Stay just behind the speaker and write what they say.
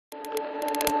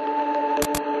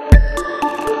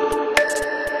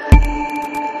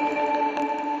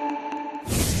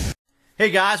Hey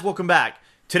guys, welcome back.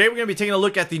 Today we're going to be taking a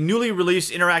look at the newly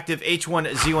released interactive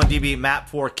H1Z1DB map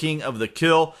for King of the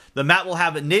Kill. The map will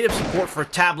have native support for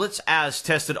tablets as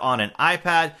tested on an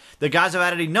iPad. The guys have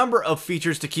added a number of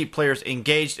features to keep players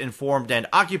engaged, informed, and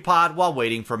occupied while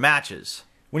waiting for matches.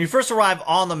 When you first arrive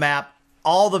on the map,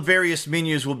 all the various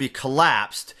menus will be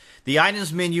collapsed. The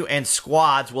items menu and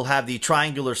squads will have the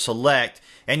triangular select,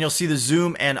 and you'll see the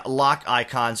zoom and lock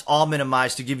icons all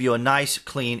minimized to give you a nice,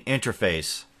 clean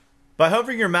interface. By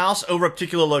hovering your mouse over a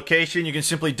particular location, you can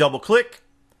simply double click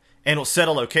and it'll set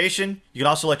a location. You can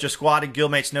also let your squad and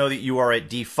guildmates know that you are at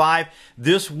D5.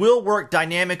 This will work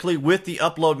dynamically with the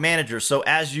upload manager. So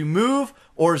as you move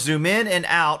or zoom in and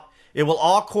out, it will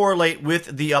all correlate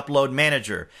with the upload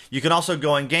manager. You can also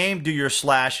go in game, do your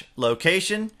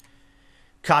 /location,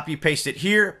 copy paste it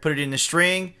here, put it in the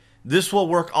string. This will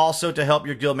work also to help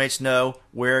your guildmates know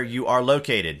where you are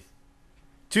located.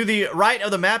 To the right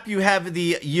of the map, you have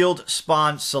the yield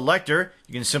spawn selector.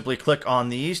 You can simply click on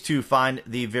these to find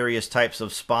the various types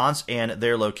of spawns and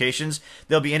their locations.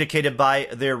 They'll be indicated by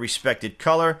their respected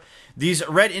color. These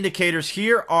red indicators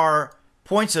here are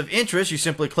points of interest. You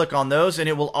simply click on those and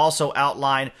it will also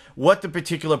outline what the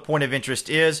particular point of interest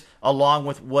is along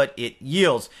with what it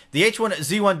yields. The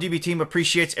H1Z1DB team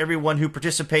appreciates everyone who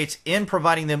participates in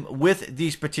providing them with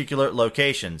these particular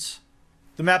locations.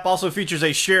 The map also features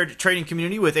a shared trading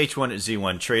community with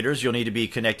H1Z1 traders. You'll need to be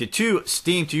connected to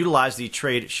Steam to utilize the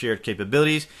trade shared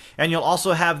capabilities, and you'll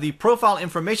also have the profile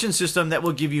information system that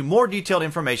will give you more detailed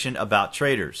information about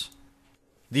traders.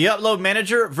 The Upload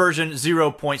Manager version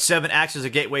 0.7 acts as a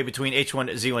gateway between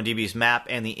H1Z1DB's map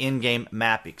and the in-game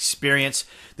map experience.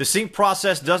 The sync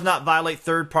process does not violate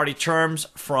third-party terms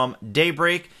from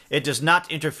Daybreak. It does not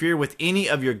interfere with any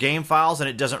of your game files, and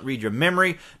it doesn't read your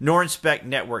memory nor inspect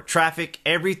network traffic.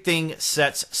 Everything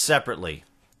sets separately.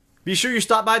 Be sure you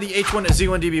stop by the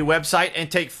H1Z1DB website and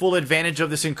take full advantage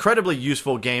of this incredibly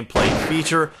useful gameplay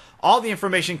feature. All the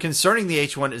information concerning the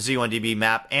H1Z1DB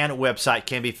map and website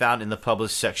can be found in the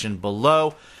published section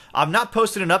below. I've not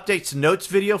posted an updates notes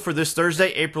video for this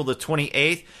Thursday, April the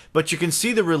 28th, but you can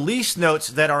see the release notes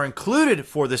that are included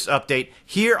for this update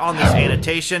here on this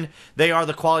annotation. They are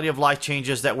the quality of life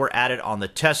changes that were added on the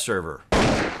test server.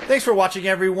 Thanks for watching,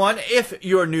 everyone. If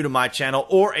you're new to my channel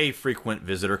or a frequent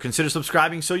visitor, consider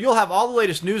subscribing so you'll have all the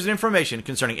latest news and information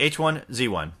concerning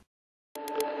H1Z1.